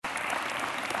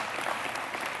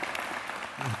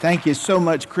Thank you so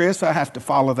much, Chris. I have to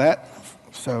follow that,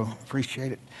 so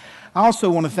appreciate it. I also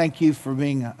want to thank you for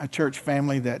being a church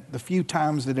family that the few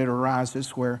times that it arises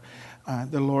where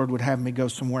the Lord would have me go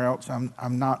somewhere else,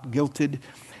 I'm not guilted,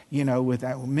 with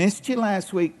that. Missed you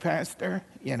last week, Pastor.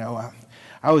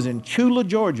 I was in Chula,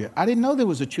 Georgia. I didn't know there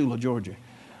was a Chula, Georgia,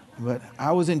 but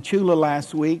I was in Chula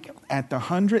last week at the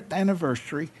 100th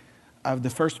anniversary of the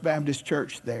First Baptist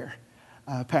Church there.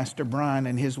 Pastor Brian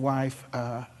and his wife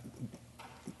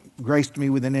graced me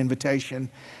with an invitation,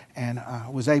 and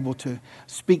was able to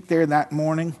speak there that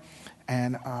morning.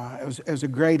 And it was a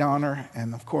great honor,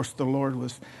 and of course the Lord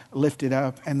was lifted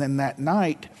up. And then that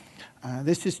night,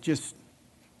 this is just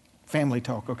family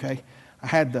talk, okay? I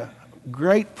had the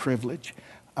great privilege,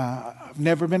 I've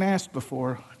never been asked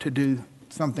before to do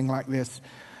something like this,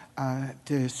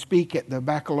 to speak at the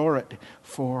baccalaureate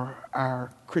for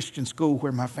our Christian school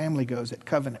where my family goes at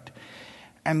Covenant.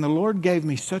 And the Lord gave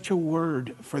me such a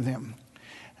word for them.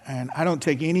 And I don't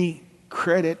take any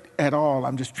credit at all.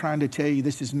 I'm just trying to tell you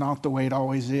this is not the way it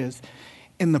always is.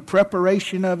 In the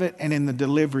preparation of it and in the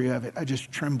delivery of it, I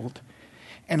just trembled.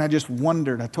 And I just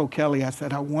wondered. I told Kelly, I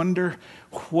said, I wonder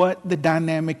what the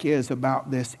dynamic is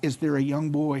about this. Is there a young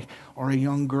boy or a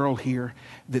young girl here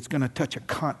that's going to touch a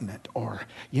continent? Or,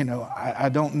 I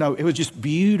don't know. It was just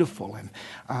beautiful. And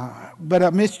but I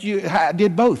missed you. I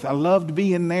did both. I loved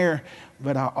being there,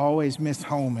 but I always miss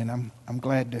home. And I'm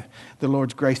glad the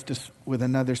Lord's graced us with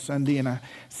another Sunday. And I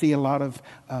see a lot of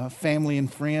family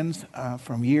and friends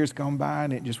from years gone by,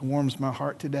 and it just warms my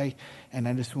heart today. And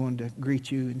I just wanted to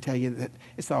greet you and tell you that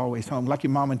it's always home. Like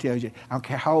your mama tells you, I don't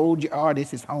care how old you are,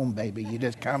 this is home, baby. You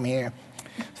just come here.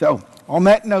 So on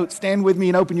that note, stand with me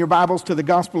and open your Bibles to the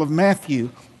Gospel of Matthew,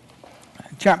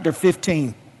 chapter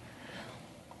 15.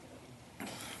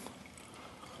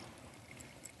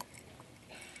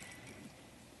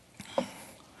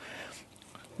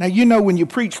 Now, when you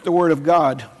preach the Word of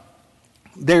God,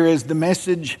 there is the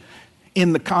message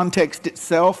in the context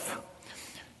itself.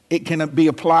 It can be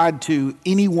applied to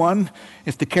anyone.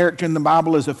 If the character in the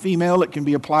Bible is a female, it can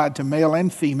be applied to male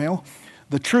and female.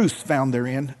 The truth found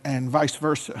therein, and vice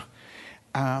versa.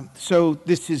 So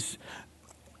this is,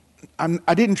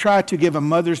 I didn't try to give a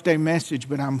Mother's Day message,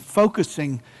 but I'm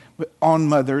focusing on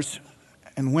mothers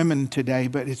and women today,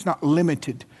 but it's not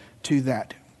limited to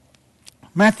that.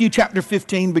 Matthew chapter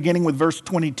 15, beginning with verse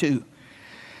 22.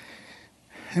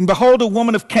 And behold, a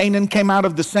woman of Canaan came out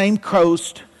of the same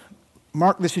coast,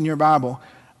 mark this in your Bible,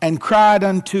 and cried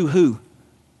unto who?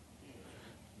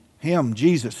 Him,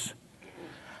 Jesus.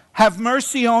 Have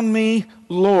mercy on me,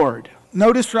 Lord.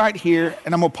 Notice right here,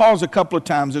 and I'm going to pause a couple of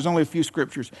times. There's only a few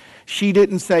scriptures. She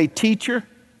didn't say teacher.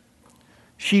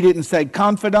 She didn't say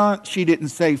confidant. She didn't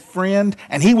say friend.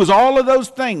 And he was all of those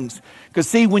things. Because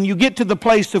see, when you get to the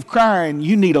place of crying,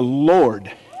 you need a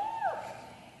Lord.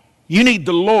 You need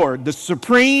the Lord, the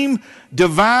supreme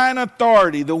divine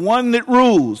authority, the one that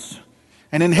rules.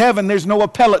 And in heaven, there's no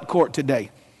appellate court today.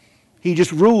 He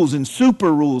just rules and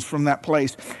super rules from that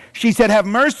place. She said, have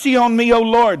mercy on me, O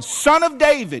Lord, Son of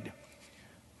David.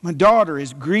 My daughter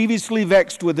is grievously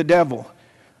vexed with the devil.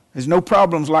 There's no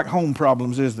problems like home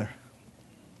problems, is there?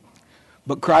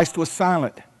 But Christ was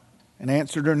silent and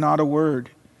answered her not a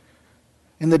word.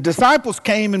 And the disciples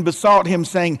came and besought him,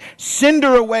 saying, send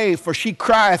her away, for she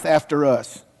crieth after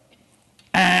us.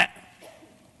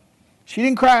 She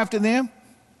didn't cry after them.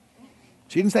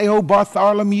 She didn't say, oh,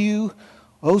 Bartholomew,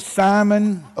 oh,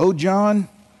 Simon, oh, John.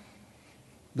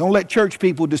 Don't let church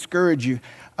people discourage you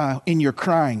in your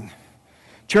crying.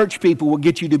 Church people will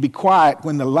get you to be quiet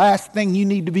when the last thing you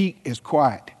need to be is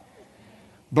quiet.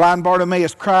 Blind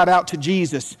Bartimaeus cried out to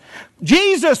Jesus,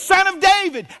 Jesus, Son of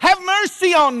David, have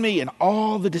mercy on me. And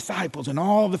all the disciples and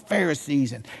all the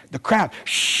Pharisees and the crowd,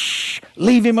 shh,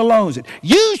 leave him alone. Said,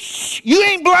 you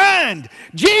ain't blind.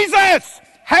 Jesus,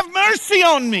 have mercy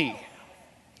on me.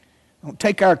 Don't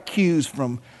take our cues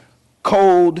from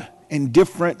cold,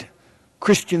 indifferent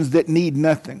Christians that need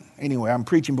nothing. Anyway, I'm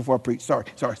preaching before I preach. Sorry.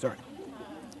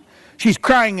 She's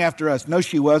crying after us. No,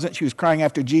 she wasn't. She was crying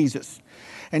after Jesus.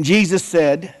 And Jesus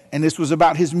said, and this was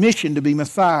about his mission to be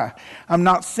Messiah, I'm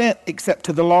not sent except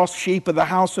to the lost sheep of the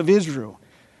house of Israel.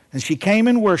 And she came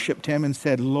and worshiped him and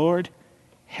said, Lord,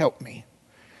 help me.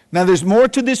 Now there's more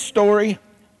to this story,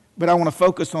 but I want to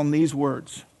focus on these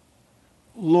words.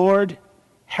 Lord,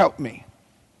 help me.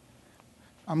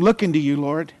 I'm looking to you,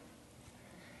 Lord.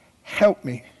 Help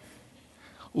me.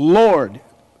 Lord,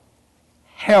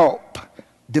 help.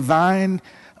 Divine,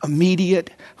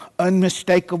 immediate,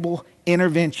 unmistakable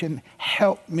intervention.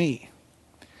 Help me.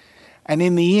 And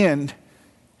in the end,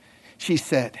 she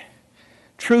said,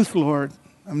 truth, Lord,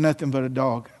 I'm nothing but a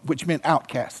dog, which meant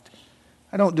outcast.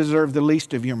 I don't deserve the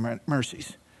least of your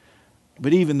mercies.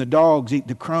 But even the dogs eat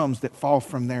the crumbs that fall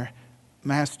from their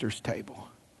master's table.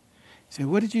 He said,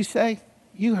 what did you say?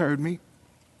 You heard me.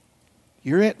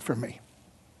 You're it for me.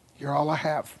 You're all I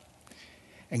have.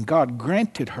 And God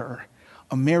granted her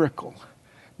a miracle,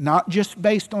 not just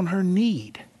based on her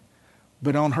need,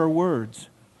 but on her words.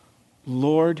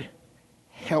 Lord,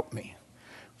 help me.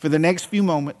 For the next few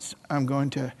moments, I'm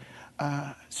going to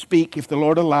speak, if the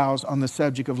Lord allows, on the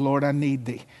subject of, Lord, I need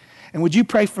thee. And would you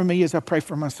pray for me as I pray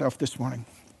for myself this morning?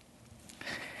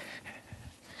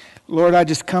 Lord, I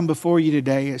just come before you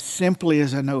today as simply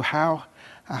as I know how.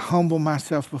 I humble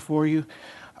myself before you.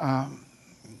 I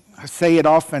say it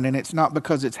often, and it's not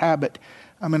because it's habit.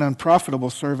 I'm an unprofitable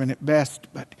servant at best,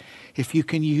 but if you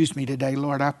can use me today,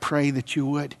 Lord, I pray that you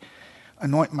would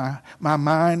anoint my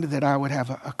mind, that I would have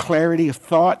a clarity of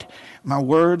thought, my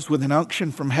words with an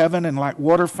unction from heaven, and like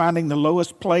water finding the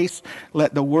lowest place,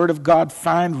 let the word of God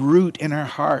find root in our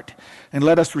heart. And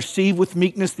let us receive with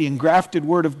meekness the engrafted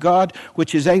word of God,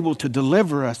 which is able to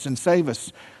deliver us and save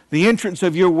us. The entrance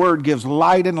of your word gives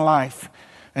light and life.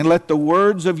 And let the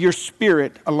words of your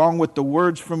Spirit, along with the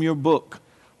words from your book,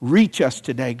 reach us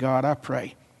today, God, I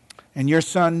pray. In your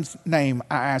Son's name,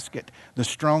 I ask it, the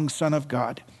strong Son of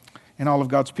God. And all of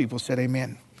God's people said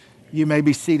amen. You may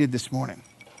be seated this morning.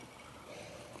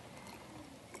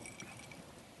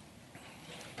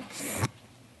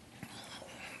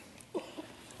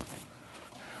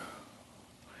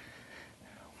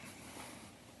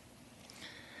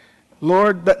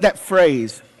 Lord, that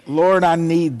phrase, Lord, I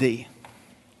need thee.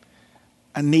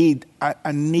 I need.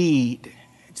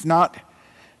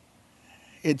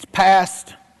 It's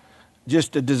past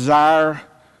just a desire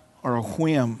or a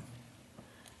whim.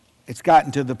 It's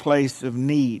gotten to the place of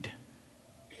need.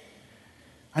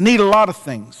 I need a lot of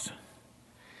things.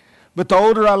 But the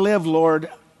older I live, Lord,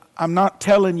 I'm not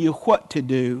telling you what to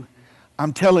do.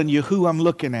 I'm telling you who I'm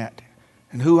looking at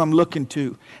and who I'm looking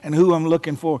to and who I'm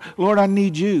looking for. Lord, I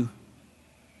need you.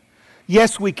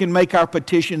 Yes, we can make our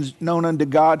petitions known unto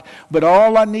God, but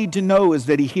all I need to know is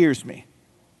that he hears me.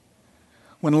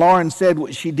 When Lauren said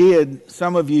what she did,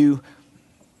 some of you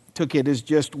took it as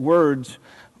just words,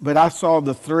 but I saw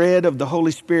the thread of the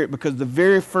Holy Spirit, because the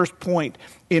very first point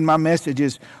in my message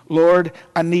is, Lord,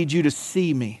 I need you to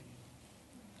see me.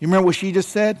 You remember what she just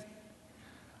said?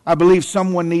 I believe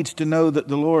someone needs to know that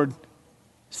the Lord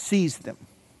sees them.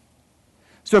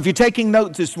 So if you're taking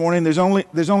notes this morning, there's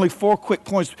only 4 quick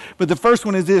points. But the first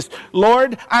one is this: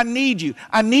 Lord, I need you.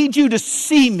 I need you to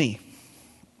see me.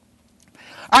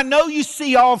 I know you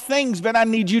see all things, but I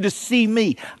need you to see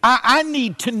me. I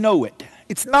need to know it.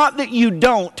 It's not that you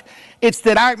don't. It's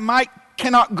that I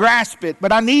cannot grasp it.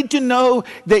 But I need to know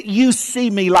that you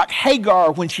see me. Like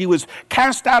Hagar, when she was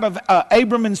cast out of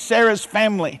Abram and Sarah's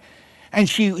family, and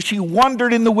she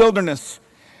wandered in the wilderness.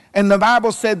 And the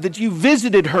Bible said that you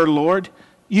visited her, Lord.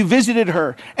 You visited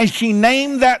her. And she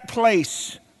named that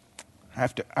place. I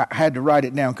had to write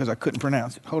it down because I couldn't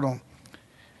pronounce it. Hold on.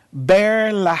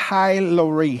 Ber Lahai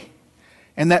Lori.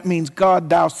 And that means, God,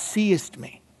 thou seest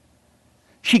me.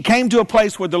 She came to a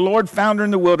place where the Lord found her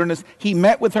in the wilderness. He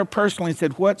met with her personally and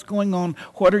said, what's going on?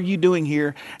 What are you doing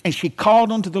here? And she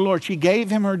called unto the Lord. She gave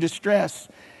him her distress.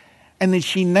 And then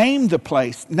she named the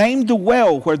place, named the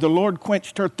well where the Lord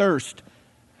quenched her thirst.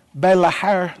 Ber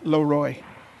Lahai Loroi.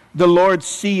 The Lord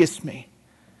seest me.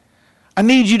 I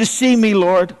need you to see me,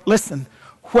 Lord. Listen,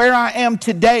 where I am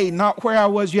today, not where I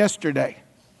was yesterday.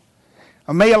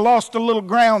 I may have lost a little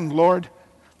ground, Lord.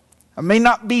 I may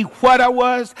not be what I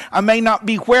was. I may not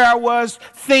be where I was.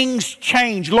 Things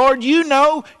change. Lord, you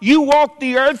know, you walk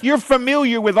the earth. You're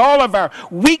familiar with all of our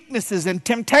weaknesses and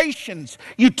temptations.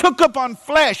 You took upon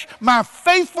flesh, my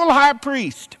faithful high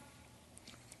priest.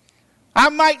 I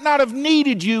might not have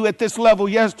needed you at this level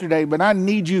yesterday, but I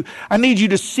need you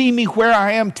to see me where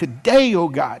I am today, oh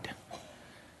God.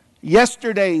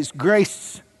 Yesterday's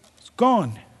grace is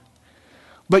gone,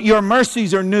 but your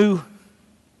mercies are new.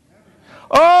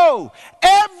 Oh,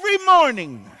 every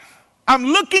morning I'm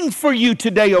looking for you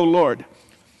today, oh Lord.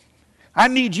 I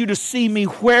need you to see me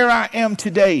where I am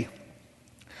today.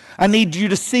 I need you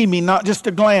to see me, not just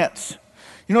a glance.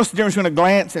 You know what's the difference between a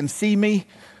glance and see me?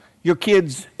 Your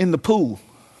kids in the pool.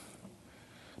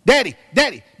 Daddy,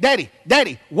 daddy, daddy,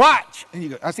 daddy, watch. And you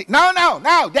go, I say, no,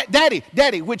 daddy,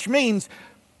 daddy, which means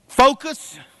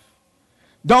focus.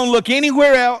 Don't look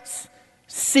anywhere else.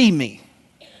 See me.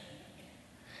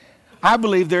 I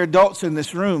believe there are adults in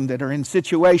this room that are in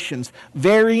situations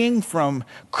varying from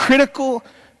critical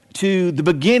to the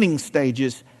beginning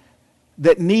stages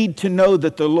that need to know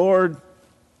that the Lord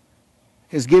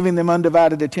is giving them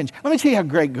undivided attention. Let me tell you how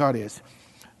great God is.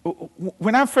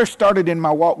 When I first started in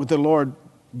my walk with the Lord,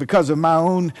 because of my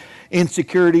own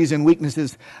insecurities and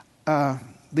weaknesses, the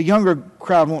younger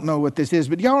crowd won't know what this is,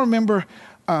 but y'all remember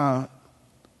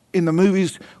in the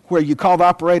movies where you call the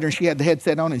operator and she had the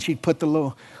headset on and she'd put the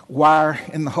little wire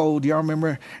in the hole? Do y'all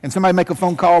remember? And somebody make a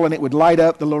phone call and it would light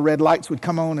up, the little red lights would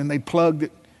come on and they plugged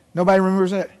it. Nobody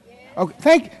remembers that? Yeah.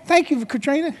 Okay. Thank you,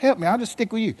 Katrina. Help me. I'll just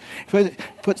stick with you.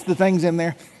 Puts the things in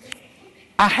there.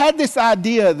 I had this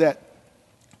idea that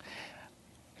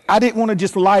I didn't want to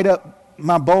just light up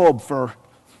my bulb for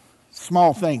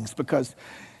small things because,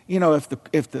 if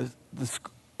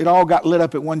it all got lit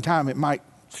up at one time, it might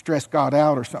stress God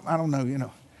out or something. I don't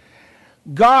know,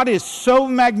 God is so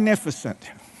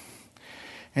magnificent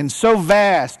and so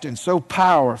vast and so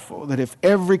powerful that if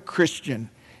every Christian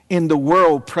in the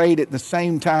world prayed at the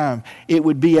same time, it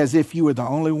would be as if you were the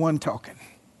only one talking.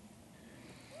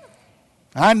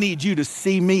 I need you to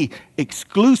see me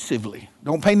exclusively.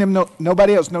 Don't pay them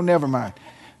nobody else. No, never mind.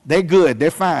 They're good.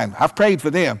 They're fine. I've prayed for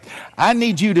them. I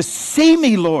need you to see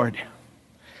me, Lord.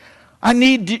 I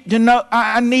need to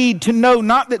know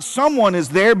not that someone is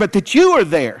there, but that you are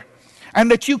there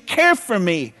and that you care for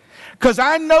me. Because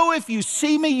I know if you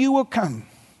see me, you will come.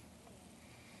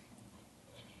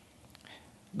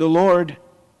 The Lord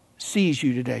sees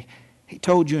you today. He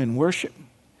told you in worship.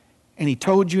 And he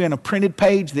told you in a printed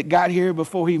page that got here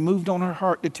before he moved on her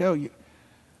heart to tell you.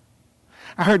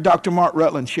 I heard Dr. Mark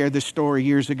Rutland share this story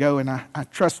years ago, and I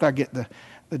trust I get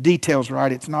the details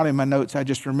right. It's not in my notes. I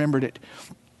just remembered it.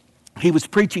 He was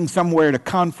preaching somewhere at a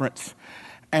conference,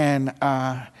 and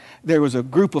there was a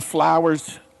group of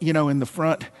flowers, in the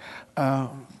front.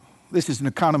 This is an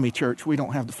economy church. We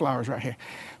don't have the flowers right here.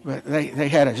 But they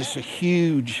had just a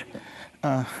huge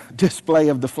display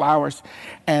of the flowers,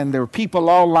 and there were people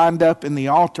all lined up in the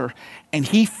altar, and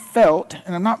he felt,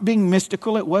 and I'm not being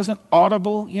mystical, it wasn't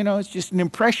audible, it's just an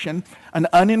impression, an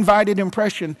uninvited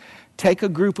impression. Take a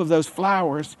group of those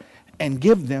flowers and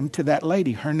give them to that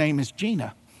lady. Her name is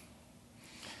Gina.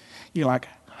 You're like,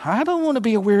 I don't want to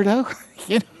be a weirdo.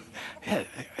 I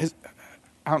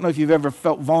don't know if you've ever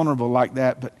felt vulnerable like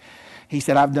that, but he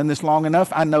said, I've done this long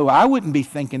enough. I know I wouldn't be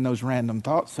thinking those random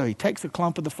thoughts. So he takes a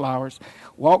clump of the flowers,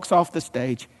 walks off the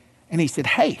stage, and he said,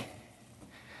 hey,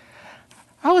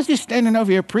 I was just standing over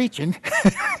here preaching,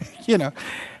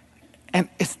 And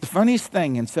it's the funniest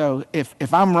thing. And so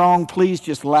if I'm wrong, please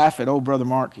just laugh at old Brother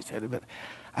Mark, he said. But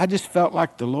I just felt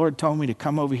like the Lord told me to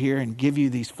come over here and give you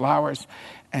these flowers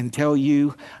and tell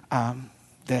you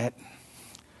that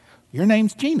your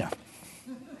name's Gina.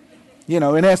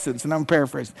 In essence, and I'm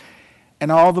paraphrasing.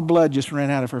 And all the blood just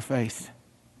ran out of her face.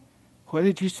 What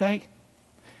did you say?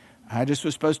 I just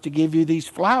was supposed to give you these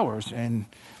flowers and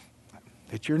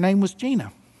that your name was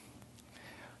Gina.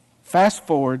 Fast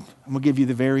forward, I'm going to give you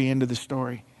the very end of the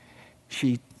story.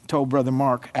 She told Brother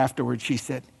Mark afterwards, she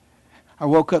said, I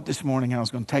woke up this morning and I was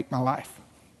going to take my life.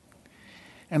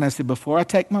 And I said, before I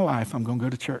take my life, I'm going to go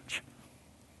to church.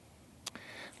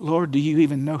 Lord, do you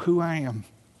even know who I am?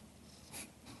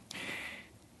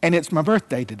 And it's my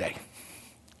birthday today.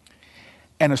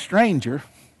 And a stranger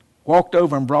walked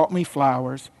over and brought me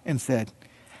flowers and said,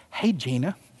 hey,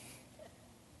 Gina.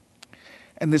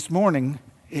 And this morning,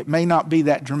 it may not be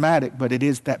that dramatic, but it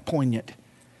is that poignant.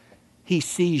 He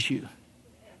sees you,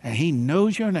 and he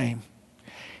knows your name.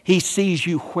 He sees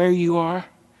you where you are.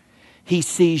 He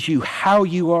sees you how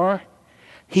you are.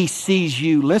 He sees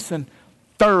you, listen,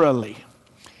 thoroughly.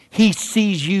 He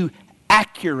sees you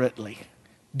accurately.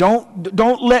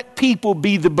 Don't let people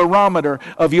be the barometer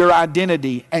of your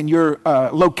identity and your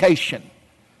location.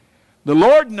 The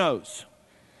Lord knows.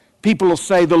 People will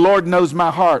say, the Lord knows my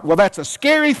heart. Well, that's a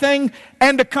scary thing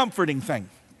and a comforting thing.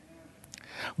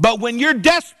 But when you're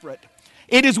desperate,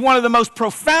 it is one of the most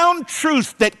profound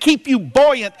truths that keep you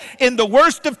buoyant in the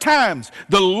worst of times.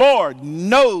 The Lord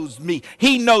knows me.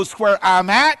 He knows where I'm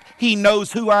at. He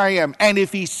knows who I am. And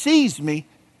if he sees me,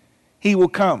 he will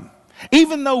come.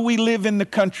 Even though we live in the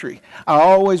country, I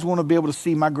always want to be able to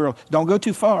see my girl. Don't go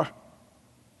too far.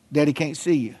 Daddy can't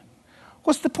see you.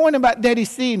 What's the point about Daddy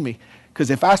seeing me? Because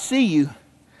if I see you,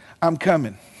 I'm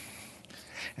coming.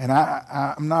 And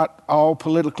I'm not all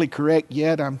politically correct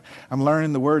yet. I'm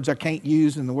learning the words I can't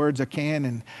use and the words I can,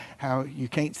 and how you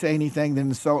can't say anything that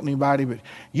insult anybody. But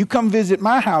you come visit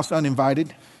my house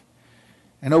uninvited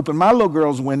and open my little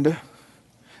girl's window,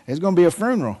 there's going to be a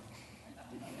funeral.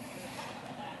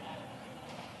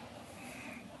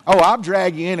 Oh, I'll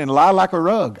drag you in and lie like a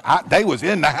rug. They was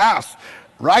in the house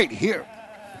right here.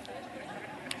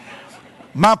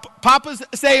 My papas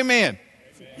say amen.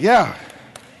 Yeah.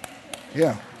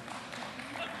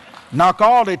 Knock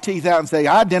all their teeth out and say,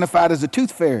 I identified as a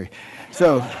tooth fairy.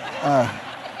 So,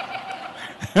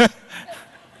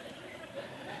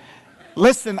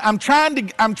 Listen, I'm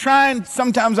trying,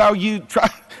 sometimes try,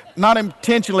 not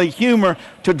intentionally, humor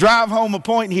to drive home a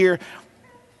point here.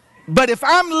 But if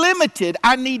I'm limited,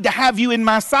 I need to have you in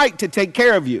my sight to take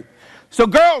care of you. So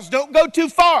girls, don't go too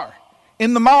far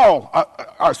in the mall,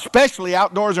 especially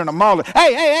outdoors or in a mall.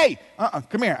 Hey,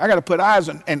 come here. I got to put eyes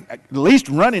on, and at least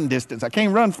running distance. I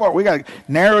can't run far. We got to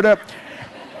narrow it up.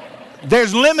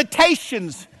 There's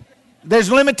limitations.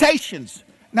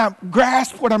 Now,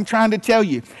 grasp what I'm trying to tell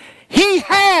you. He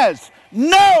has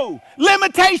no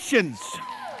limitations.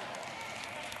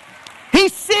 He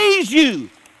sees you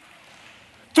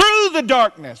through the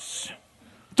darkness,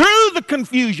 through the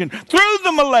confusion, through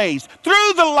the malaise,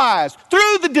 through the lies,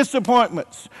 through the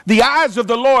disappointments. The eyes of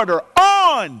the Lord are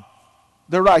on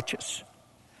the righteous,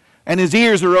 and his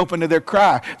ears are open to their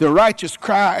cry. The righteous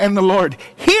cry, and the Lord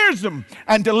hears them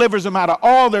and delivers them out of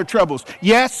all their troubles.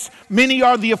 Yes, many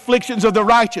are the afflictions of the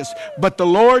righteous, but the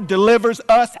Lord delivers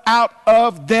us out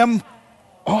of them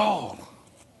all.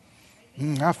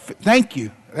 Thank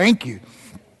you.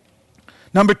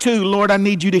 Number 2, Lord, I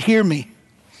need you to hear me.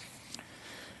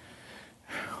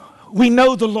 We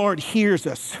know the Lord hears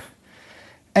us,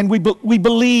 and we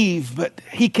believe, but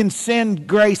he can send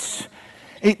grace.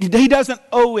 He doesn't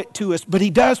owe it to us, but he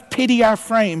does pity our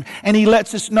frame, and he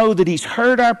lets us know that he's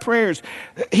heard our prayers.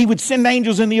 He would send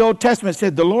angels in the Old Testament,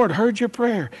 said, the Lord heard your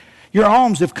prayer. Your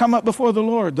alms have come up before the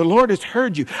Lord. The Lord has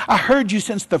heard you. I heard you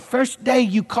since the first day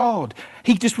you called.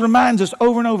 He just reminds us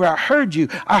over and over, I heard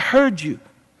you.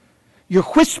 Your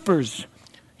whispers,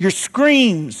 your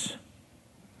screams,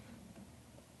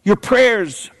 your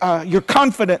prayers, your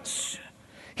confidence.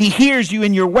 He hears you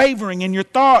in your wavering, in your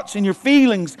thoughts, in your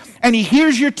feelings, and he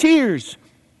hears your tears.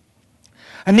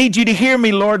 I need you to hear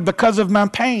me, Lord, because of my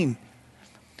pain.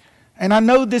 And I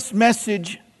know this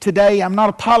message today, I'm not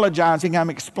apologizing, I'm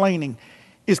explaining,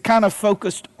 is kind of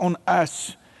focused on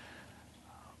us.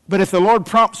 But if the Lord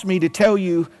prompts me to tell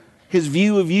you his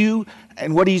view of you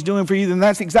and what he's doing for you, then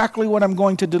that's exactly what I'm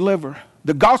going to deliver.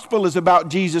 The gospel is about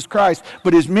Jesus Christ,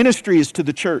 but his ministry is to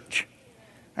the church.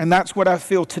 And that's what I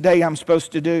feel today I'm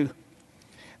supposed to do.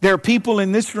 There are people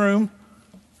in this room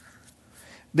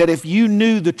that if you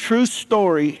knew the true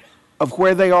story of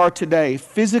where they are today,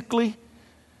 physically,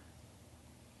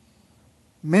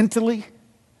 mentally,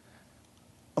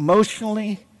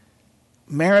 emotionally,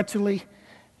 maritally,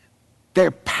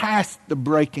 they're past the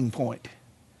breaking point.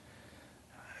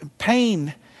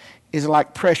 Pain is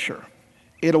like pressure.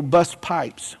 It'll bust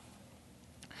pipes.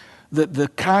 The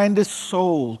kindest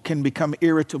soul can become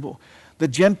irritable. The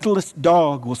gentlest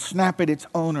dog will snap at its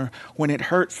owner when it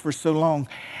hurts for so long.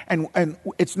 And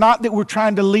it's not that we're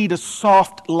trying to lead a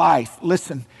soft life.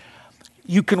 Listen,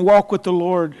 you can walk with the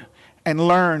Lord and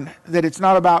learn that it's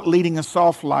not about leading a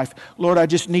soft life. Lord, I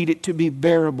just need it to be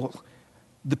bearable.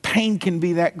 The pain can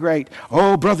be that great.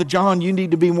 Oh, Brother John, you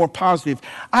need to be more positive.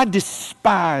 I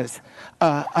despise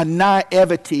a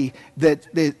naivety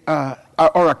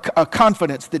or a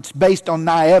confidence that's based on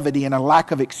naivety and a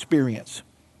lack of experience.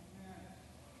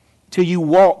 Till you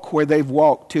walk where they've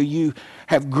walked, till you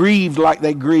have grieved like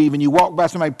they grieve, and you walk by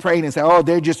somebody praying and say, oh,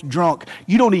 they're just drunk.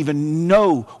 You don't even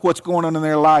know what's going on in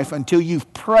their life until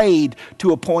you've prayed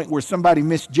to a point where somebody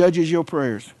misjudges your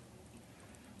prayers.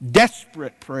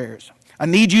 Desperate prayers. I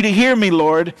need you to hear me,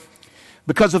 Lord,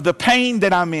 because of the pain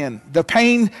that I'm in, the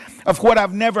pain of what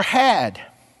I've never had.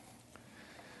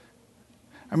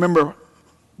 I remember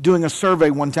doing a survey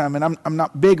one time, and I'm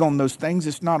not big on those things.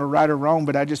 It's not a right or wrong,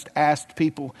 but I just asked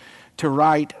people to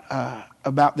write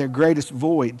about their greatest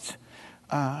voids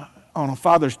on a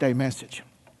Father's Day message.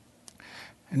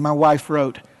 And my wife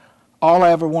wrote, all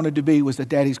I ever wanted to be was a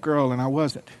daddy's girl, and I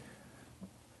wasn't.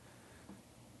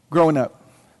 Growing up.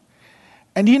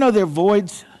 And do you know there are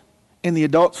voids in the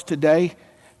adults today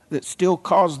that still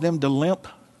cause them to limp?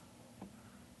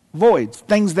 Voids,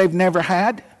 things they've never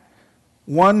had.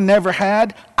 One never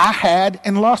had, I had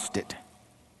and lost it.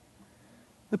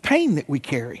 The pain that we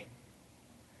carry.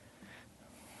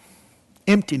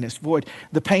 Emptiness, void.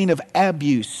 The pain of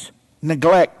abuse,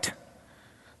 neglect,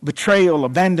 betrayal,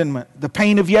 abandonment. The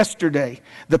pain of yesterday,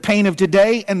 the pain of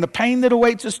today, and the pain that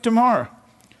awaits us tomorrow.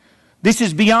 This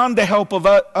is beyond the help of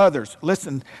others.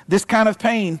 Listen, this kind of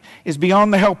pain is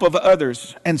beyond the help of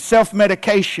others, and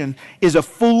self-medication is a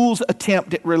fool's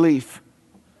attempt at relief.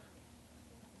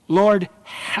 Lord,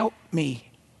 help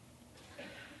me.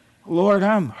 Lord,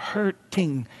 I'm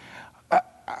hurting.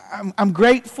 I'm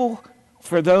grateful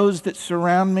for those that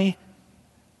surround me,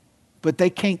 but they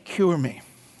can't cure me.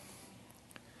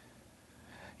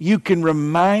 You can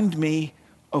remind me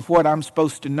of what I'm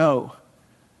supposed to know.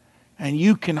 And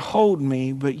you can hold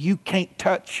me, but you can't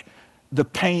touch the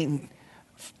pain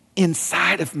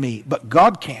inside of me, but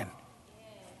God can.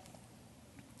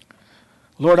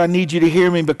 Lord, I need you to hear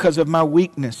me because of my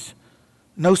weakness.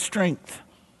 No strength.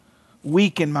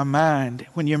 Weak in my mind.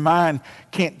 When your mind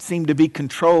can't seem to be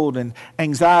controlled, and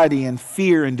anxiety and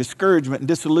fear and discouragement and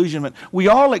disillusionment. We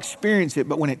all experience it,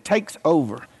 but when it takes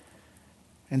over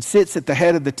and sits at the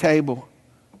head of the table,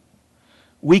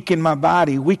 weak in my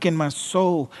body, weak in my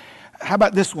soul. How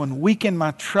about this one? Weak in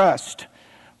my trust,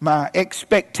 my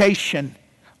expectation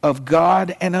of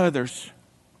God and others.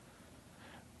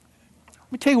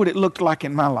 Let me tell you what it looked like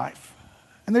in my life.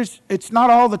 And it's not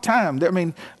all the time. I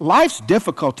mean, life's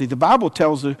difficulty. The Bible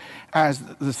tells us, as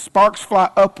the sparks fly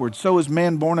upward, so is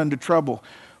man born unto trouble.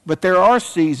 But there are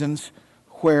seasons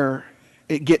where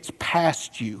it gets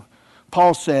past you.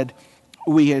 Paul said,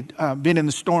 we had been in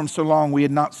the storm so long we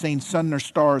had not seen sun nor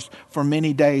stars for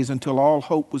many days until all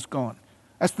hope was gone.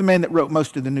 That's the man that wrote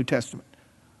most of the New Testament.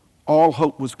 All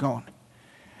hope was gone.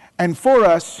 And for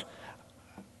us,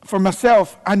 for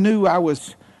myself, I knew I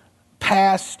was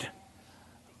past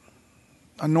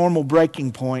a normal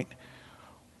breaking point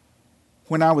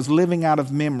when I was living out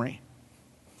of memory.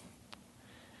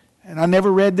 And I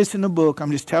never read this in the book.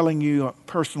 I'm just telling you a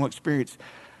personal experience.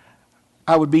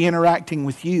 I would be interacting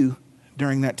with you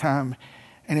during that time,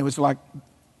 and it was like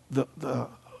the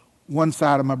one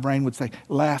side of my brain would say,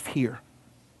 laugh here.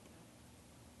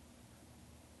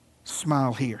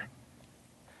 Smile here.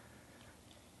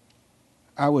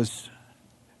 It's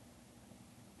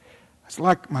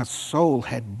like my soul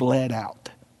had bled out.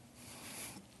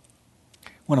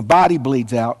 When a body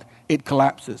bleeds out, it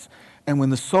collapses. And when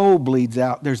the soul bleeds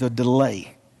out, there's a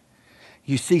delay.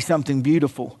 You see something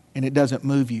beautiful and it doesn't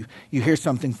move you. You hear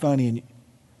something funny and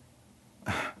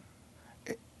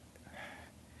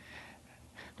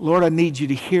Lord, I need you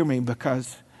to hear me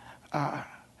because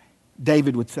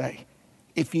David would say,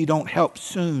 if you don't help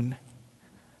soon,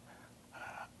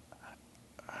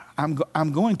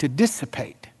 I'm going to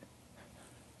dissipate.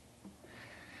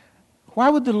 Why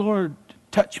would the Lord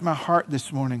touch my heart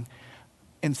this morning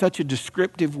in such a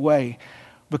descriptive way?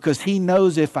 Because he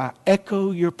knows if I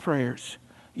echo your prayers,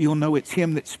 you'll know it's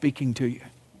him that's speaking to you.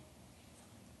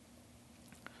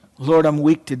 Lord, I'm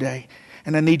weak today,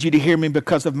 and I need you to hear me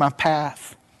because of my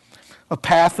path, a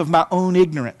path of my own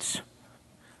ignorance.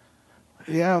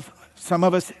 Yeah, some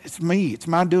of us, it's me, it's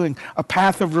my doing, a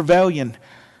path of rebellion,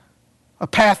 a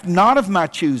path not of my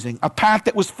choosing, a path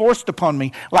that was forced upon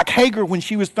me. Like Hagar when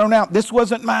she was thrown out, this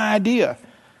wasn't my idea.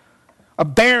 A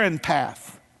barren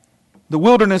path. The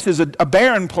wilderness is a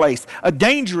barren place, a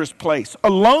dangerous place, a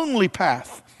lonely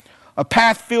path, a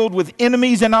path filled with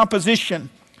enemies and opposition,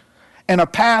 and a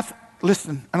path,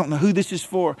 listen, I don't know who this is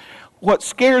for. What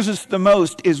scares us the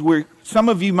most is where some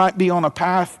of you might be on a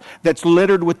path that's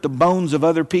littered with the bones of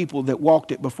other people that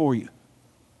walked it before you.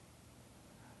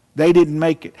 They didn't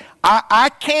make it. I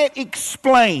can't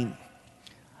explain.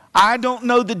 I don't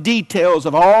know the details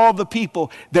of all the people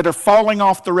that are falling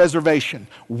off the reservation,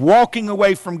 walking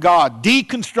away from God,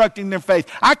 deconstructing their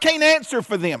faith. I can't answer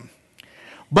for them.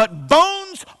 But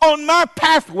bones on my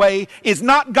pathway is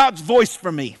not God's voice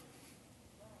for me.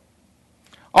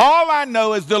 All I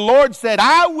know is the Lord said,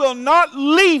 I will not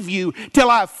leave you till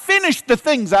I've finished the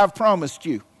things I've promised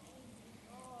you.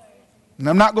 And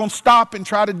I'm not going to stop and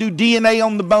try to do DNA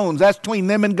on the bones. That's between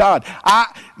them and God.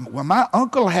 Well, my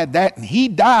uncle had that and he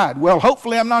died. Well,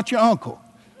 hopefully I'm not your uncle.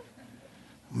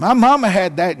 My mama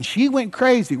had that and she went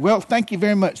crazy. Well, thank you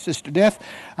very much, Sister Death.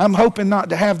 I'm hoping not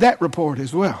to have that report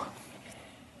as well.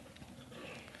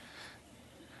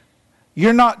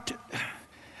 You're not...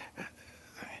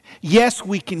 Yes,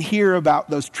 we can hear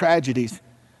about those tragedies,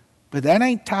 but that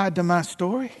ain't tied to my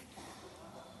story.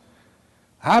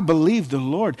 I believe the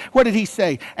Lord. What did he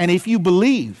say? And if you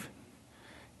believe,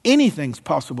 anything's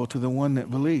possible to the one that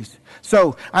believes.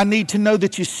 So I need to know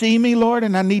that you see me, Lord,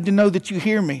 and I need to know that you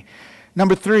hear me.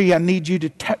 Number 3, I need you to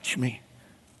touch me.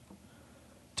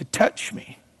 To touch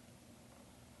me.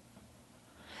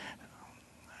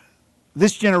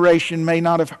 This generation may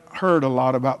not have heard a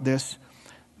lot about this,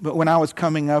 but when I was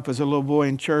coming up as a little boy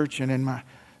in church and in my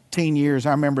teen years,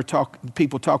 I remember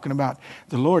people talking about,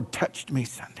 the Lord touched me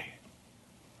Sunday.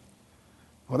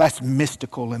 Well, that's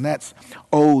mystical and that's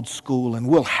old school and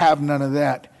we'll have none of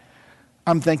that.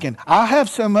 I'm thinking, I'll have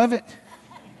some of it.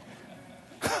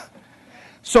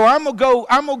 So I'm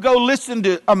gonna go listen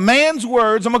to a man's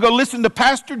words. I'm gonna go listen to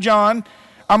Pastor John.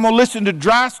 I'm gonna listen to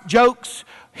dry jokes,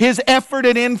 his effort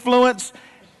and influence.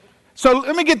 So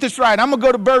let me get this right. I'm gonna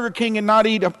go to Burger King and not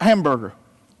eat a hamburger.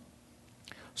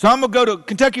 So I'm gonna go to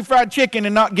Kentucky Fried Chicken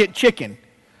and not get chicken.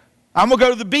 I'm going to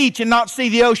go to the beach and not see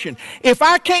the ocean. If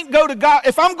I can't go to God,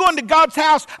 if I'm going to God's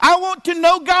house, I want to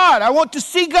know God. I want to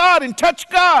see God and touch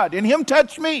God and Him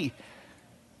touch me.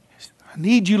 I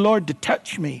need you, Lord, to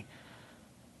touch me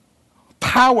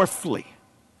powerfully.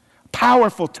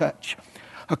 Powerful touch.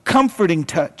 A comforting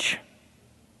touch.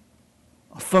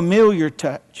 A familiar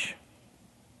touch.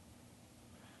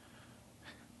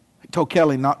 I told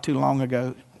Kelly not too long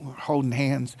ago, we're holding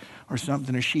hands or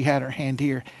something, or she had her hand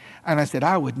here. And I said,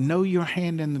 I would know your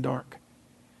hand in the dark.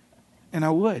 And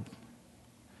I would.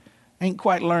 I ain't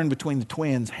quite learned between the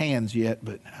twins' hands yet,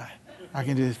 but I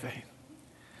can do this thing.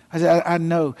 I said, I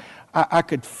know. I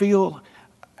could feel,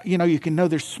 you can know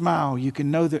their smile. You can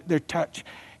know their touch.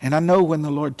 And I know when the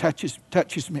Lord touches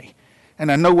me.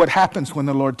 And I know what happens when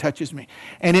the Lord touches me.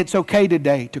 And it's okay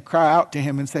today to cry out to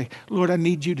Him and say, Lord, I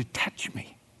need you to touch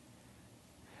me.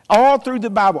 All through the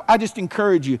Bible, I just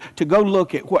encourage you to go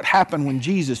look at what happened when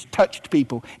Jesus touched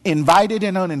people, invited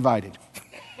and uninvited.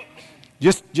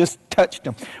 Just touched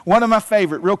them. One of my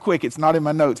favorite, real quick, it's not in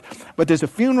my notes, but there's a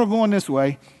funeral going this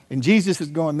way, and Jesus is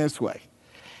going this way.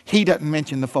 He doesn't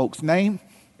mention the folks' name.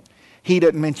 He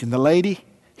doesn't mention the lady.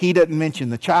 He doesn't mention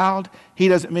the child. He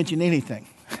doesn't mention anything.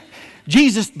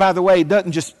 Jesus, by the way,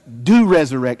 doesn't just do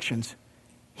resurrections.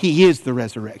 He is the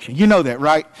resurrection. You know that,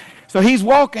 right? So he's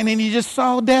walking, and he just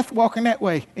saw death walking that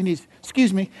way. And he's,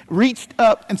 reached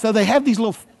up. And so they have these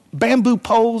little bamboo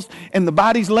poles, and the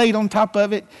body's laid on top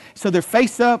of it. So they're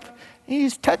face up. And he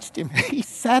just touched him. He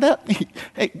sat up.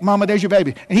 Hey, Mama, there's your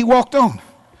baby. And he walked on.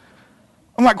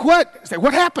 I'm like, what? I said,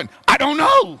 what happened? I don't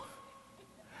know.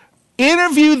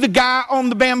 Interviewed the guy on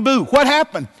the bamboo. What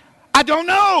happened? I don't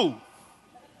know.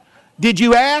 Did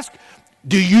you ask?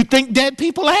 Do you think dead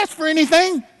people ask for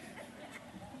anything?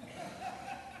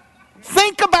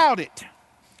 Think about it.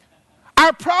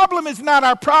 Our problem is not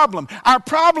our problem. Our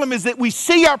problem is that we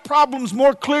see our problems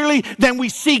more clearly than we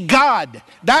see God.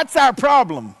 That's our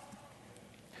problem.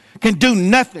 Can do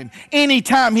nothing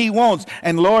anytime He wants.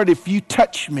 And Lord, if you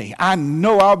touch me, I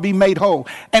know I'll be made whole.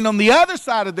 And on the other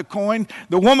side of the coin,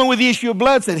 the woman with the issue of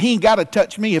blood said, He ain't got to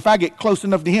touch me. If I get close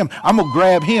enough to Him, I'm going to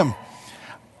grab Him.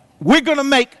 We're going to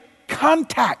make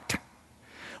contact.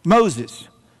 Moses,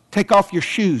 take off your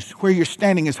shoes. Where you're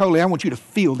standing is holy. I want you to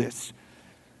feel this.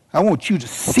 I want you to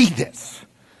see this.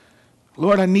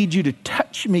 Lord, I need you to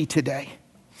touch me today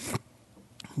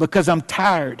because I'm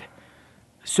tired.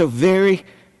 So very,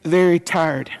 very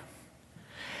tired.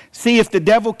 See, if the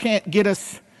devil can't get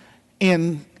us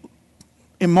in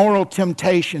immoral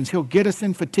temptations, he'll get us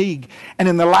in fatigue. And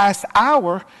in the last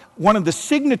hour, one of the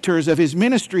signatures of his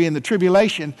ministry in the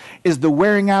tribulation is the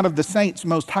wearing out of the saints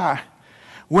most high.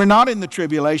 We're not in the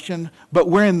tribulation, but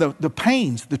we're in the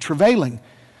pains, the travailing,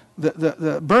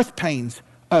 the birth pains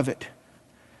of it.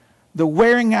 The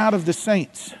wearing out of the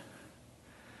saints.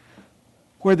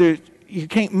 Where you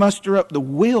can't muster up the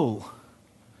will,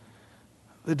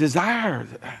 the desire.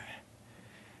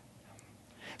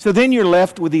 So then you're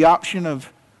left with the option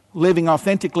of living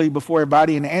authentically before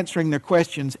everybody and answering their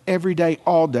questions every day,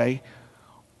 all day,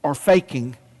 or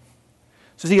faking.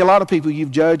 So see, a lot of people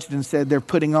you've judged and said they're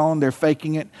putting on, they're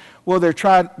faking it. Well, they're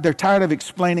tired of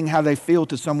explaining how they feel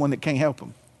to someone that can't help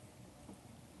them.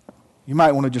 You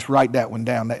might want to just write that one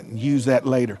down and use that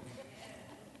later.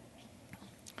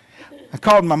 I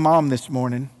called my mom this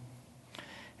morning,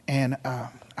 and I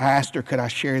asked her, could I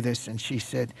share this? And she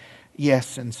said,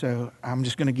 yes. And so I'm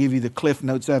just going to give you the cliff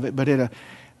notes of it. But at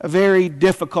a very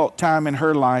difficult time in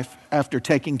her life, after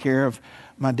taking care of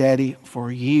my daddy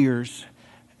for years,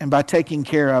 and by taking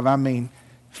care of, I mean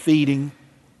feeding,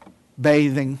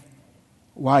 bathing,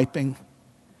 wiping,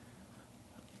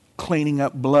 cleaning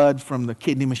up blood from the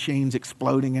kidney machines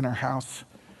exploding in her house.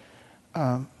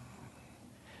 The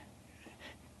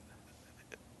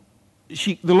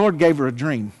Lord gave her a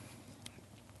dream.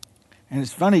 And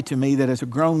it's funny to me that as a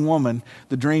grown woman,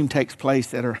 the dream takes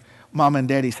place at her mom and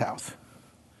daddy's house.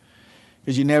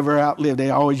 Because you never outlive, they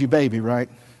always your baby, right?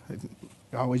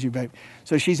 Always your baby.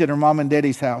 So she's at her mom and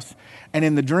daddy's house. And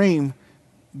in the dream,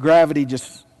 gravity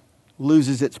just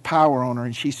loses its power on her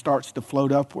and she starts to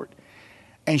float upward.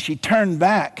 And she turned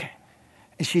back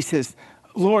and she says,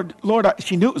 Lord,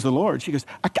 she knew it was the Lord. She goes,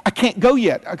 I can't go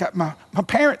yet. I got my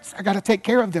parents. I got to take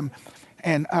care of them.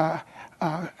 And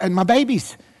my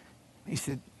babies. He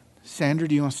said, Sandra,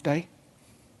 do you want to stay?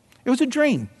 It was a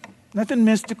dream. Nothing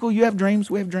mystical. You have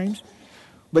dreams. We have dreams.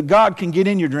 But God can get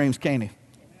in your dreams, can't He?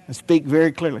 And speak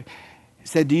very clearly. He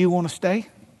said, do you want to stay?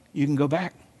 You can go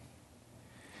back.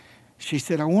 She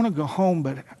said, I want to go home,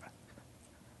 but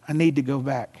I need to go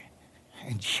back.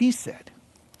 And she said,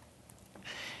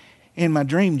 in my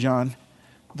dream, John,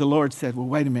 the Lord said, well,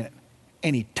 wait a minute.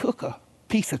 And He took a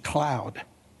piece of cloud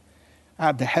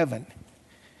out of heaven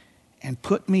and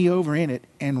put me over in it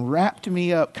and wrapped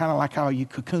me up, kind of like how you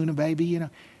cocoon a baby, you know,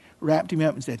 wrapped him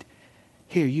up and said,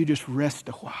 here, you just rest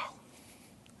a while.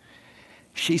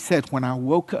 She said, when I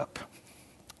woke up,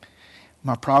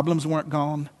 my problems weren't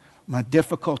gone, my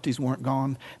difficulties weren't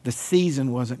gone, the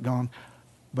season wasn't gone,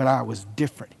 but I was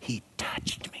different. He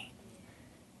touched me.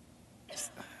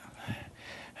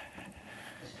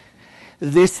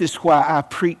 This is why I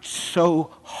preach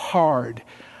so hard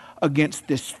against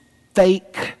this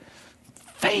fake,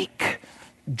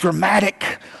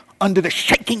 dramatic, under the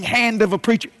shaking hand of a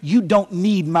preacher. You don't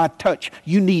need my touch.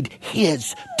 You need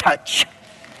His touch.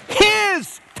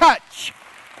 His touch.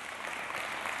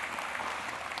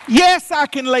 Yes, I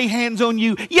can lay hands on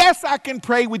you. Yes, I can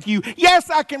pray with you. Yes,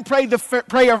 I can pray the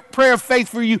prayer of faith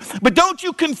for you. But don't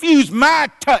you confuse my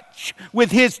touch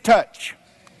with His touch.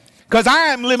 Because I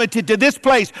am limited to this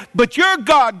place. But your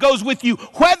God goes with you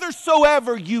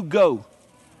whithersoever you go.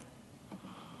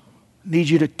 I need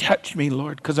you to touch me,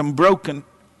 Lord, because I'm broken.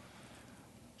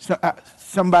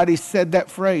 Somebody said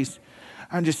that phrase.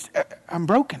 I'm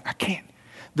broken. I can't.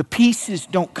 The pieces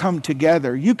don't come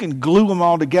together. You can glue them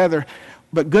all together,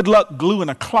 but good luck gluing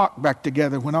a clock back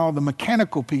together when all the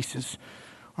mechanical pieces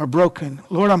are broken.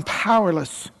 Lord, I'm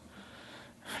powerless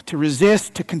to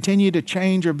resist, to continue to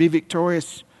change or be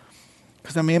victorious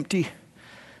because I'm empty.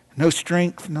 No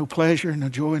strength, no pleasure, no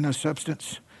joy, no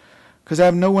substance. Because I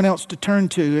have no one else to turn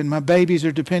to and my babies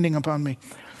are depending upon me.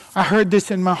 I heard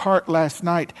this in my heart last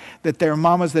night, that there are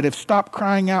mamas that have stopped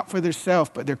crying out for themselves,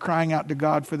 but they're crying out to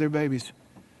God for their babies.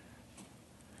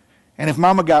 And if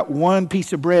mama got one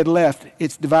piece of bread left,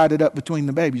 it's divided up between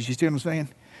the babies. You see what I'm saying?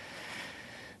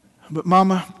 But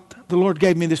mama, the Lord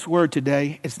gave me this word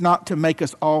today. It's not to make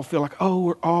us all feel like, oh,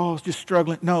 we're all just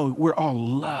struggling. No, we're all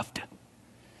loved.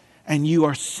 And you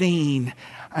are seen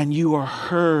and you are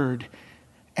heard.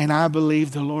 And I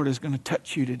believe the Lord is going to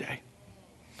touch you today.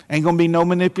 Ain't going to be no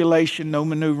manipulation, no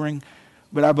maneuvering,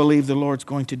 but I believe the Lord's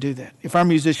going to do that. If our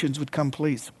musicians would come,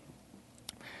 please.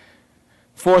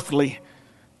 Fourthly,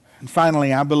 and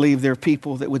finally, I believe there are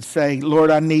people that would say,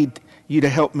 Lord, I need you to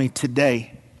help me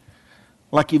today,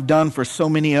 like you've done for so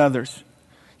many others.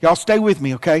 Y'all stay with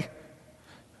me, okay?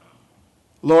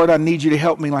 Lord, I need you to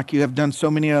help me like you have done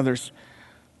so many others.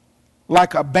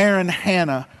 Like a barren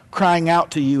Hannah crying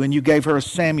out to you and you gave her a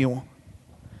Samuel.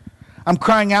 I'm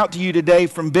crying out to you today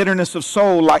from bitterness of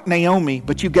soul like Naomi,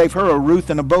 but you gave her a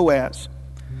Ruth and a Boaz.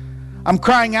 I'm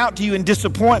crying out to you in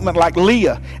disappointment like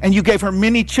Leah, and you gave her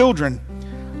many children.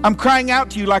 I'm crying out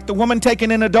to you like the woman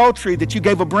taken in adultery, that you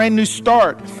gave a brand new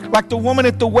start. Like the woman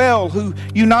at the well who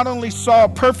you not only saw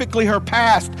perfectly her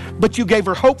past, but you gave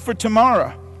her hope for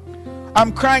tomorrow.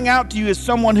 I'm crying out to you as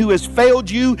someone who has failed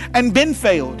you and been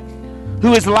failed,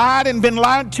 who has lied and been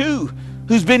lied to,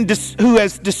 who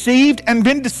has deceived and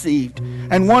been deceived,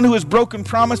 and one who has broken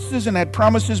promises and had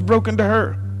promises broken to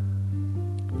her.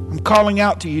 I'm calling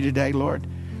out to you today, Lord,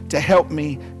 to help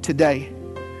me today.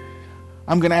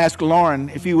 I'm going to ask Lauren,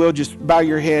 if you will, just bow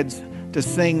your heads to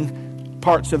sing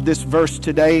parts of this verse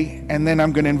today, and then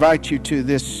I'm going to invite you to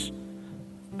this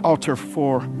altar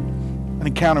for an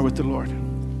encounter with the Lord.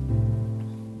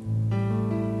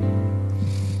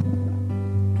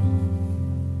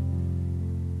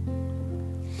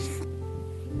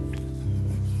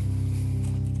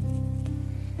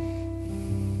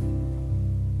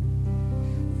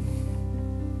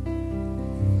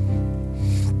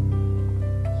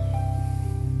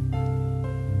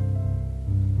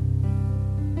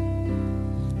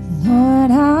 Lord,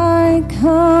 I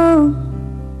come,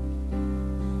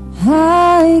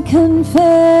 I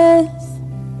confess,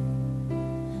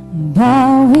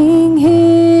 bowing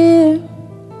here,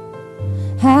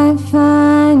 I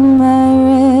find my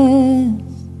rest,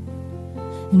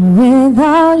 and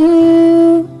without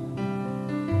you,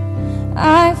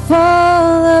 I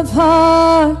fall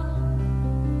apart.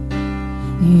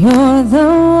 You're the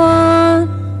one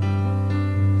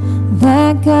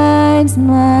that guides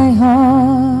my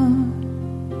heart.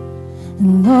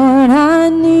 Lord, I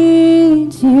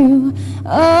need you.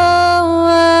 Oh,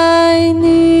 I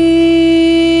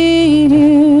need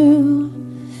you.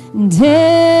 And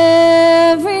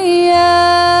every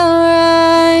hour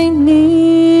I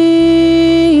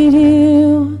need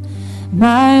you.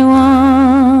 My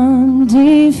one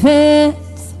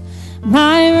defense,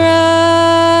 my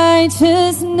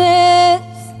righteousness.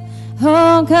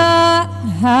 Oh God,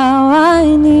 how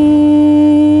I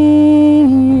need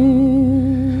you.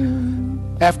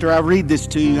 After I read this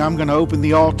to you, I'm going to open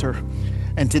the altar.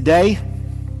 And today,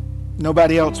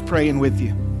 nobody else praying with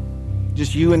you.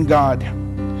 Just you and God.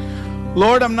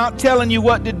 Lord, I'm not telling you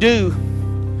what to do.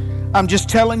 I'm just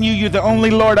telling you, you're the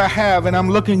only Lord I have, and I'm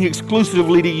looking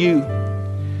exclusively to you.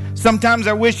 Sometimes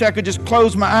I wish I could just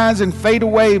close my eyes and fade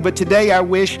away, but today I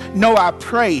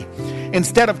pray.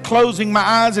 Instead of closing my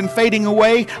eyes and fading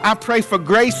away, I pray for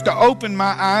grace to open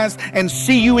my eyes and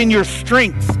see you in your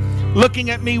strength, looking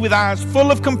at me with eyes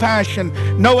full of compassion,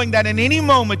 knowing that in any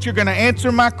moment you're going to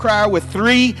answer my cry with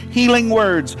 3 healing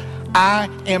words. I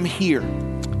am here.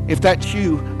 If that's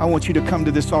you, I want you to come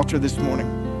to this altar this morning.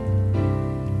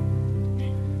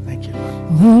 Thank you,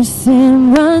 Lord. Where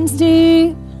sin runs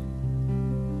deep,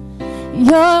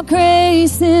 your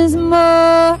grace is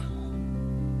more.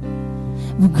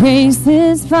 Where grace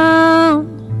is found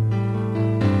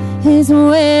is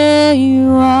where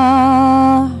you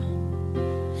are.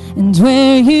 And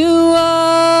where you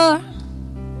are,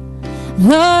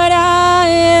 Lord, I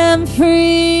am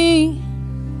free.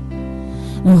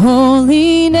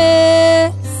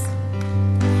 Holiness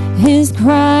is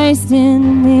Christ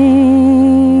in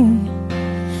me.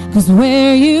 'Cause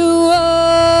where you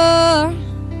are,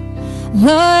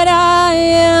 Lord, I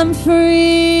am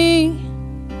free.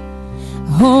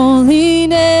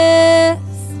 Holiness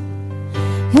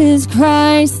is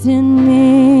Christ in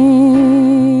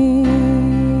me.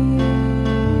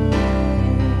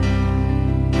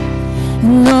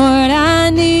 Lord, I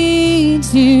need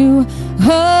you.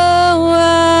 Oh,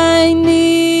 I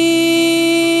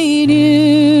need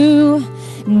you.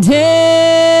 And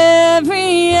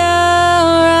every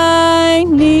hour I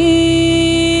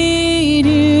need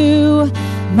you.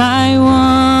 My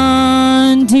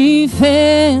one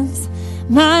defense,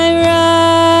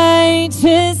 my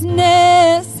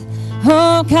righteousness.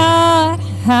 Oh God,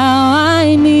 how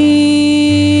I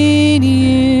need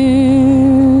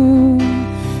you.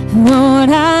 Lord,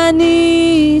 I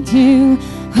need you.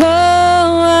 Oh,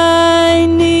 I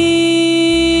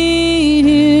need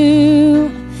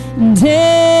you. And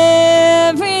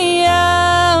every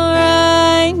hour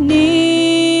I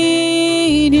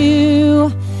need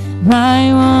you.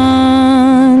 My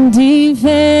one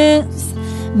defense,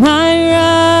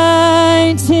 my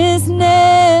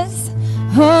righteousness.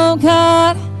 Oh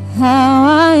God, how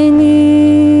I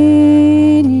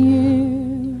need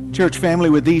you. Church family,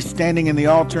 with these standing in the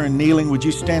altar and kneeling, would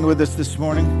you stand with us this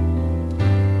morning?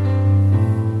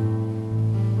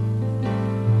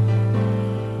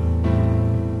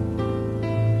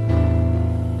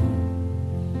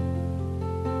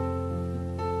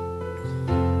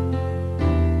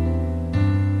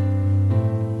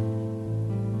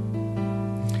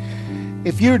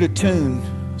 If you're to tune,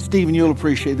 Stephen, you'll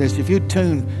appreciate this. If you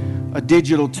tune a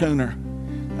digital tuner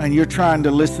and you're trying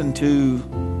to listen to,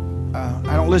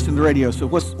 I don't listen to radio, so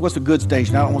what's a good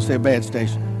station? I don't want to say a bad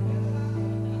station.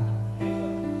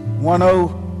 10.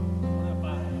 Oh,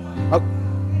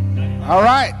 all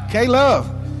right, K-Love.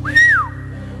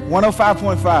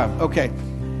 105.5. Okay.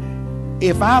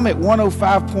 If I'm at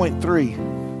 105.3,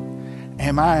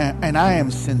 and I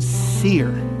am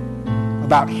sincere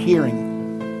about hearing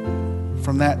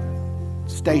from that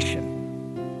station,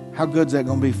 how good's that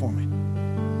going to be for me?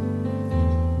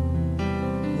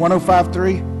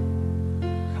 105.3.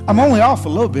 I'm only off a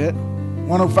little bit.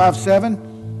 105.7.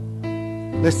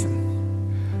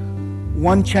 Listen,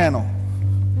 one channel,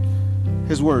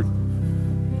 His Word.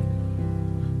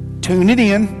 Tune it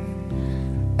in,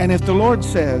 and if the Lord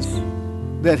says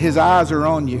that His eyes are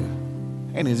on you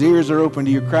and His ears are open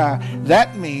to your cry,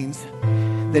 that means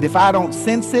that if I don't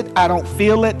sense it, I don't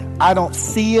feel it, I don't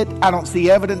see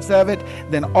evidence of it,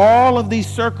 then all of these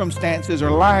circumstances are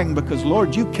lying, because,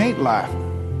 Lord, you can't lie.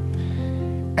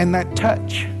 And that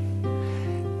touch.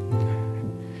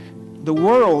 The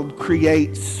world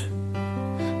creates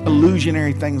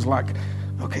illusionary things like,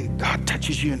 okay, God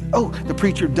touches you, and the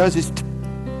preacher does his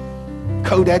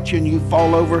coat at you and you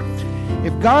fall over.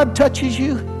 If God touches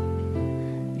you,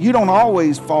 you don't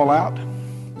always fall out.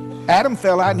 Adam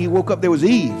fell out and he woke up, there was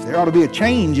Eve. There ought to be a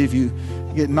change if you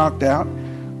get knocked out.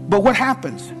 But what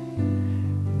happens?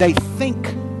 They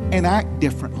think and act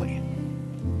differently.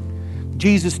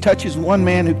 Jesus touches one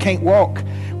man who can't walk.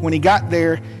 When he got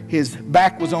there, his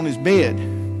back was on his bed.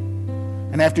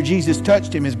 And after Jesus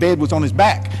touched him, his bed was on his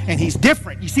back. And he's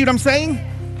different. You see what I'm saying?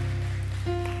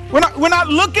 We're not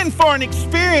looking for an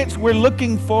experience. We're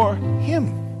looking for Him.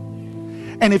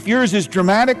 And if yours is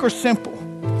dramatic or simple,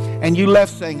 and you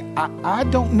left saying, I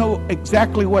don't know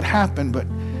exactly what happened, but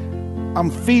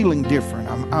I'm feeling different.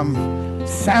 I'm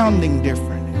sounding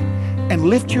different. And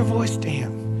lift your voice to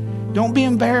Him. Don't be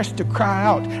embarrassed to cry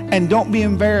out. And don't be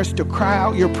embarrassed to cry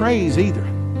out your praise either.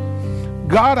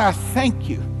 God, I thank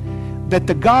you that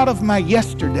the God of my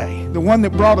yesterday, the one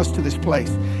that brought us to this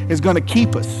place, is going to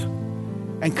keep us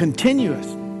and continue us.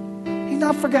 He's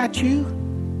not forgot you.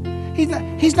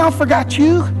 He's not forgot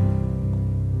you.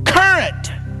 Current.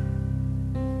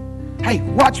 Hey,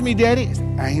 watch me, Daddy.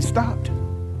 I ain't stopped.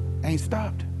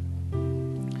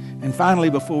 And finally,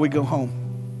 before we go home,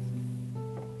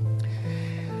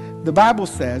 the Bible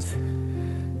says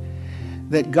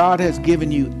that God has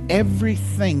given you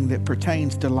everything that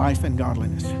pertains to life and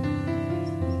godliness.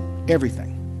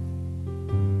 Everything.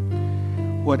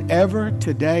 Whatever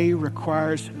today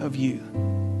requires of you,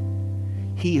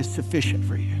 He is sufficient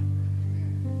for you.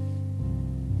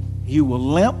 You will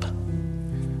limp.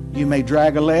 You may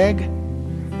drag a leg.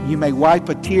 You may wipe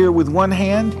a tear with one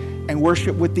hand and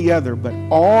worship with the other. But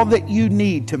all that you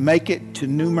need to make it to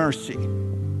new mercy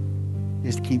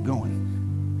is to keep going.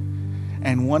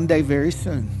 And one day, very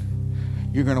soon,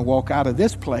 you're going to walk out of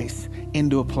this place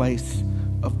into a place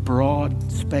of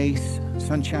broad space,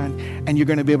 sunshine, and you're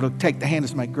going to be able to take the hand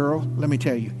and say, girl, let me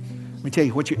tell you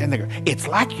what you, and they go, it's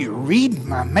like you read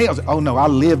my mail. Oh no, I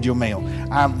lived your mail.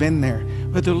 I've been there.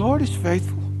 But the Lord is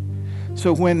faithful.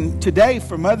 So when today,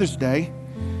 for Mother's Day,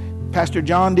 Pastor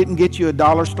John didn't get you a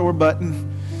dollar store button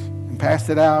and pass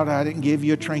it out. I didn't give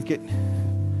you a trinket.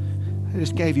 I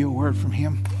just gave you a word from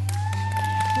Him.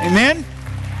 Amen?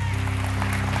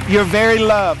 You're very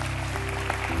loved.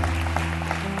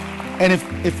 And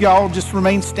if y'all just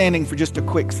remain standing for just a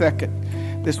quick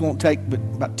second, this won't take but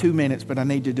about 2 minutes, but I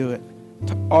need to do it.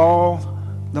 To all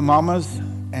the mamas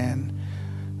and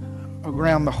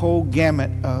around the whole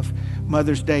gamut of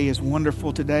Mother's Day is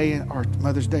wonderful today, or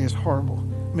Mother's Day is horrible.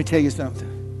 Let me tell you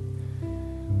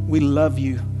something. We love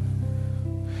you.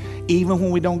 Even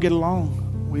when we don't get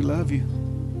along, we love you.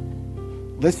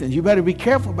 Listen, you better be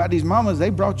careful about these mamas.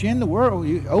 They brought you in the world.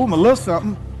 You owe them a little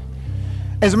something.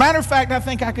 As a matter of fact, I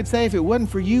think I could say if it wasn't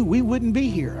for you, we wouldn't be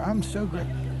here. I'm so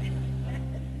grateful.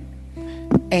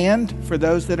 And for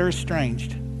those that are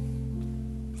estranged,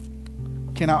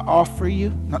 can I offer you,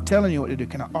 not telling you what to do,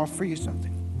 can I offer you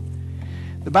something?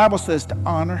 The Bible says to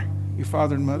honor your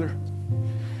father and mother.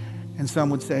 And some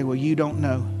would say, well, you don't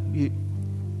know.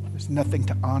 There's nothing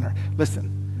to honor.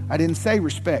 Listen, I didn't say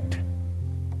respect.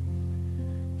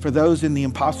 For those in the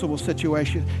impossible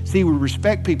situation, see, we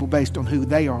respect people based on who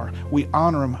they are. We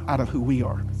honor them out of who we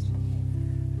are.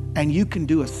 And you can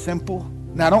do a simple,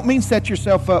 now I don't mean set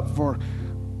yourself up for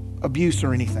abuse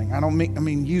or anything. I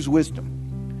mean use wisdom.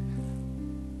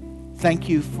 Thank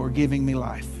you for giving me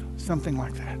life. Something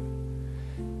like that.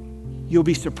 You'll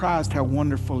be surprised how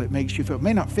wonderful it makes you feel. It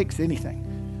may not fix anything,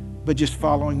 but just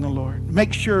following the Lord.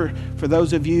 Make sure, for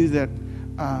those of you that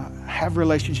have a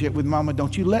relationship with Mama,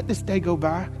 don't you let this day go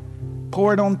by.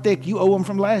 Pour it on thick. You owe them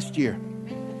from last year.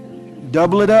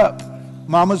 Double it up.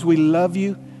 Mamas, we love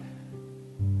you.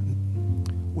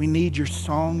 We need your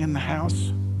song in the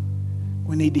house.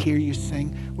 We need to hear you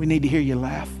sing. We need to hear you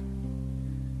laugh.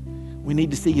 We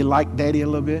need to see you like Daddy a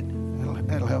little bit.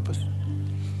 That'll help us.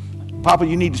 Papa,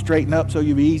 you need to straighten up so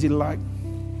you'll be easy to like.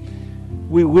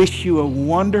 We wish you a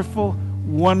wonderful,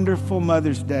 wonderful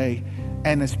Mother's Day,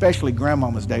 and especially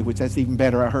Grandmama's Day, which that's even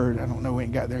better, I heard. I don't know, we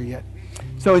ain't got there yet.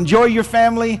 So enjoy your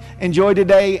family, enjoy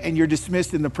today, and you're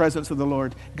dismissed in the presence of the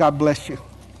Lord. God bless you.